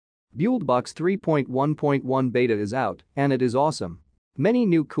Buildbox 3.1.1 beta is out, and it is awesome. Many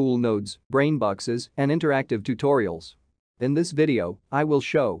new cool nodes, brainboxes, and interactive tutorials. In this video, I will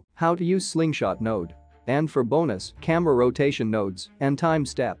show how to use Sling Shot node. And for bonus, camera rotation nodes and time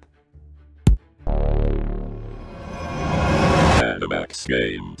step. Hanomax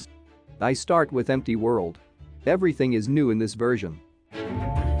games. I start with empty world. Everything is new in this version.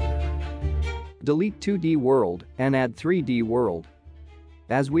 Delete 2D world and add 3D world.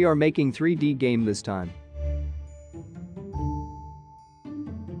 As we are making 3D game this time.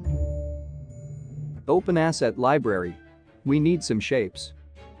 Open asset library. We need some shapes.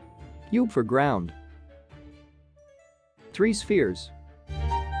 Cube for ground. 3 spheres.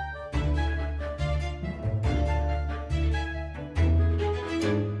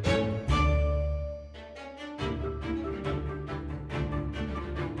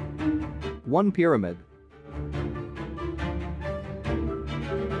 One pyramid.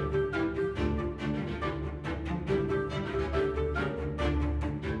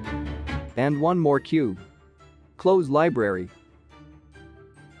 And one more cube. Close library.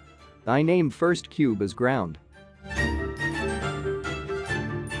 I name first cube as ground.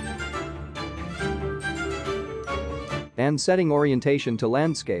 And setting orientation to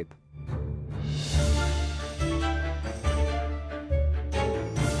landscape.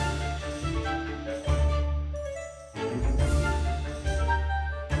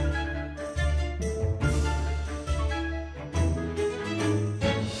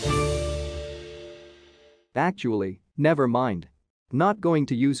 Actually, never mind. Not going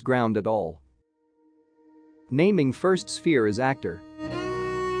to use ground at all. Naming first sphere as actor.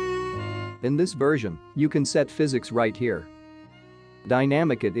 In this version, you can set physics right here.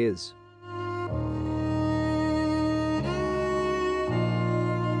 Dynamic it is.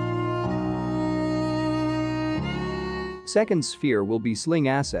 Second sphere will be sling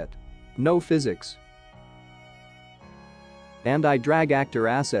asset. No physics. And I drag actor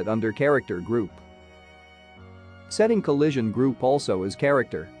asset under character group. Setting collision group also as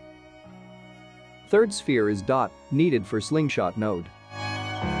character. Third sphere is dot, needed for slingshot node.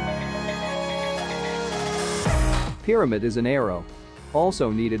 Pyramid is an arrow.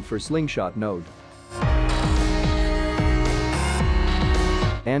 Also needed for slingshot node.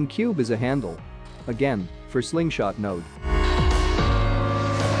 And cube is a handle. Again, for slingshot node.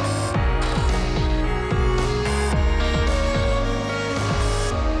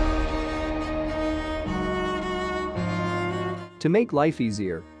 To make life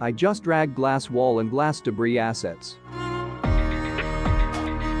easier, I just drag glass wall and glass debris assets.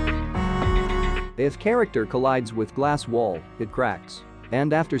 If character collides with glass wall, it cracks.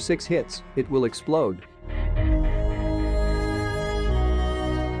 And after 6 hits, it will explode.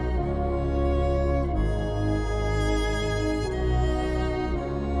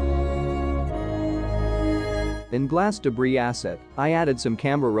 In glass debris asset, I added some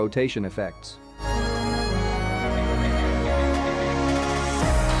camera rotation effects.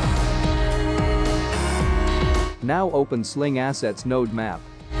 Now open Sling Assets node map.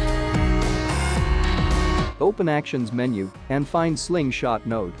 Open Actions menu and find Sling Shot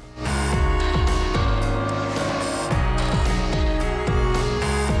node.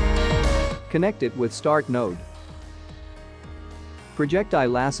 Connect it with Start node.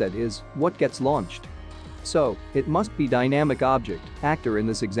 Projectile asset is what gets launched. So, it must be dynamic object, actor in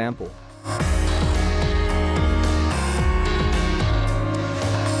this example.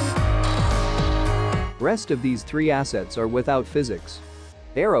 Rest of these 3 assets are without physics.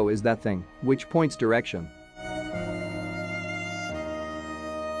 Arrow is that thing, which points direction.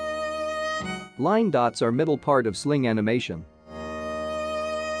 Line dots are middle part of sling animation.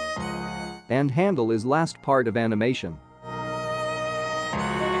 And handle is last part of animation.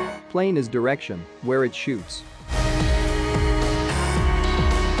 Plane is direction, where it shoots.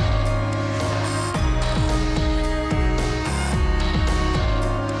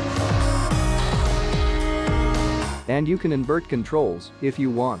 And you can invert controls if you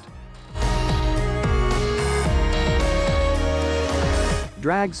want.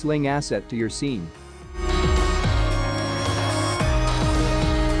 Drag sling asset to your scene.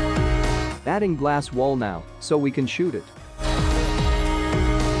 Adding glass wall now, so we can shoot it.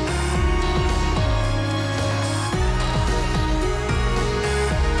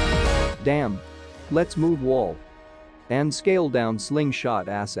 Damn. Let's move wall. And scale down Sling Shot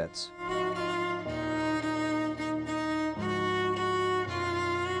assets.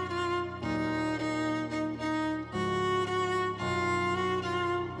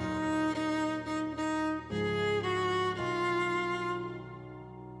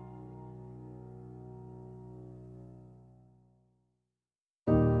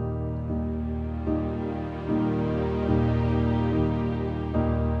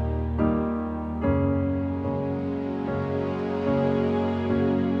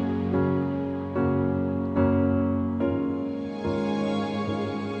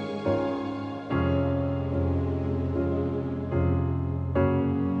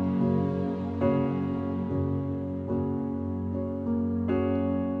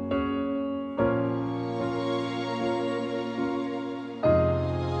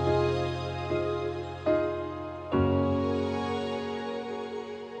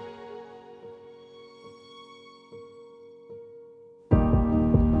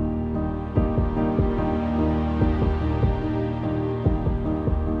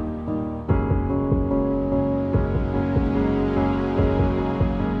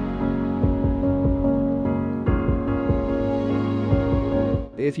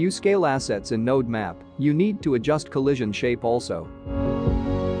 If you scale assets in Node Map, you need to adjust collision shape also.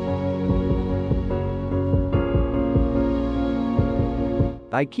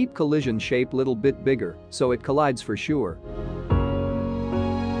 I keep collision shape little bit bigger, so it collides for sure.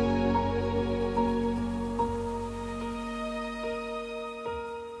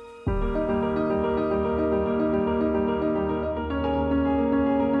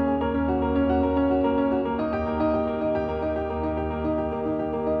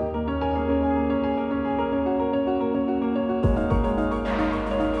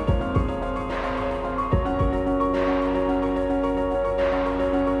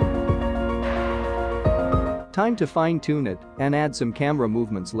 Time to fine-tune it and add some camera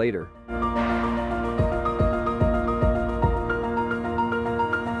movements later.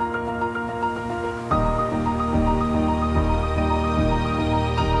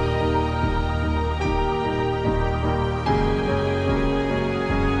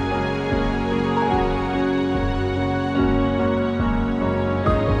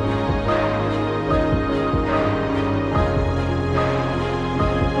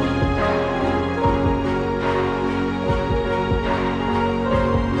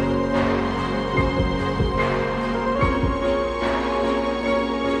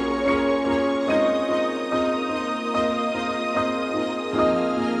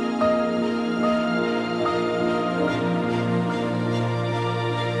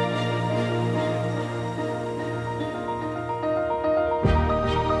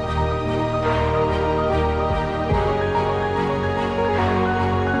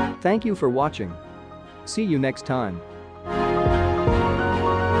 Thank you for watching. See you next time.